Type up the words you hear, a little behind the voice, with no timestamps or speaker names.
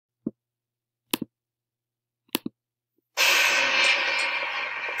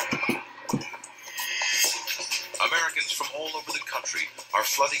country are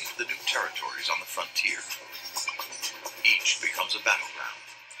flooding into the new territories on the frontier. Each becomes a battleground.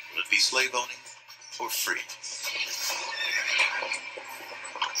 Will it be slave owning or free?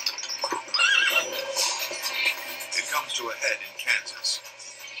 It comes to a head in Kansas.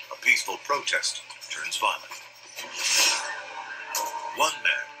 A peaceful protest turns violent. One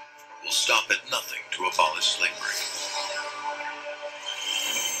man will stop at nothing to abolish slavery.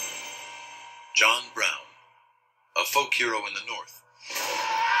 John Brown, a folk hero in the North,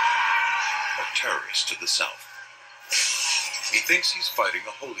 a terrorist to the South. He thinks he's fighting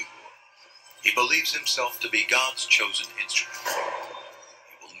a holy war. He believes himself to be God's chosen instrument.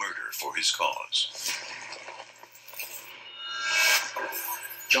 He will murder for his cause.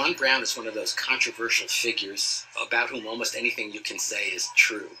 John Brown is one of those controversial figures about whom almost anything you can say is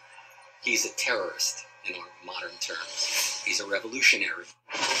true. He's a terrorist in our modern terms. He's a revolutionary.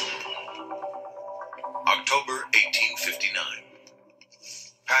 October 1859.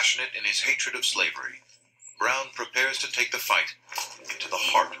 Passionate in his hatred of slavery, Brown prepares to take the fight into the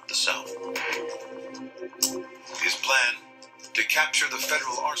heart of the South. His plan, to capture the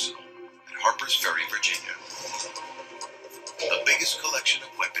federal arsenal at Harper's Ferry, Virginia. The biggest collection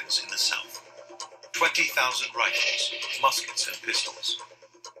of weapons in the South. 20,000 rifles, muskets, and pistols,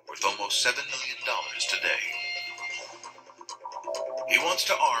 worth almost $7 million today. He wants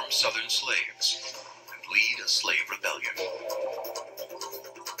to arm Southern slaves and lead a slave rebellion.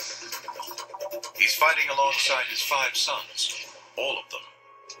 He's fighting alongside his 5 sons, all of them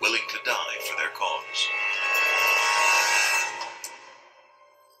willing to die for their cause.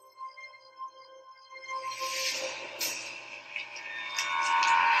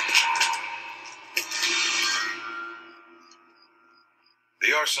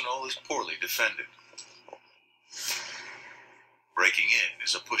 The arsenal is poorly defended. Breaking in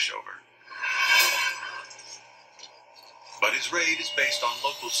is a pushover. But his raid is based on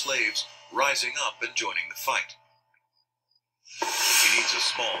local slaves rising up and joining the fight. He needs a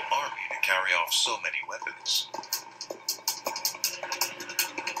small army to carry off so many weapons.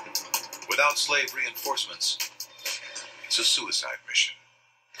 Without slave reinforcements, it's a suicide mission.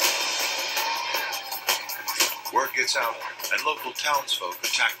 Word gets out, and local townsfolk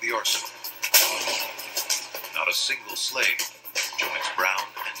attack the arsenal. Not a single slave joins Brown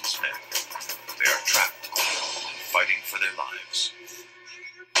and his men. They are trapped, fighting for their lives.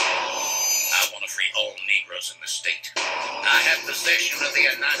 I want to free all Negroes in the state. I have possession of the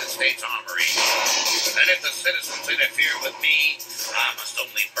United States Armory. And if the citizens interfere with me, I must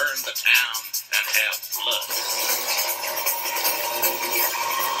only burn the town and have blood.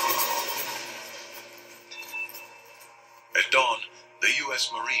 At dawn, the U.S.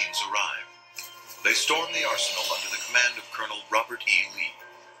 Marines arrive. They storm the arsenal under the command of Colonel Robert E. Lee.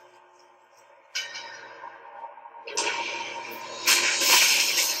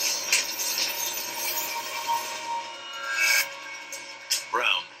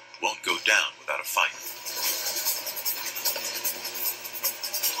 Brown won't go down without a fight.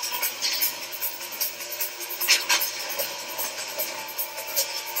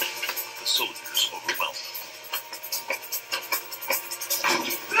 The soldiers overwhelm him.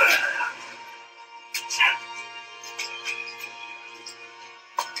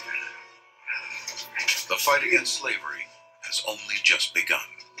 The fight against slavery has only just begun.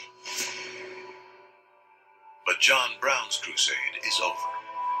 But John Brown's crusade is over.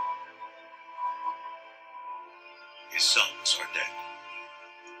 His sons are dead.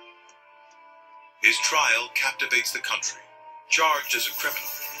 His trial captivates the country. Charged as a criminal,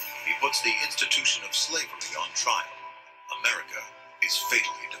 he puts the institution of slavery on trial. America is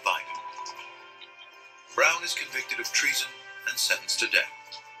fatally divided. Brown is convicted of treason and sentenced to death.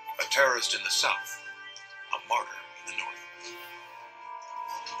 A terrorist in the South, a martyr in the North.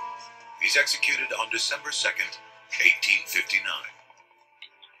 He's executed on December 2nd, 1859.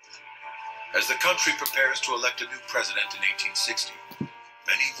 As the country prepares to elect a new president in 1860,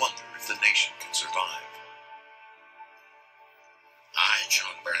 many wonder if the nation can survive. I,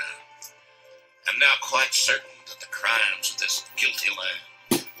 John Brown, am now quite certain that the crimes of this guilty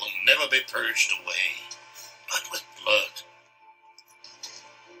land will never be purged away, but with blood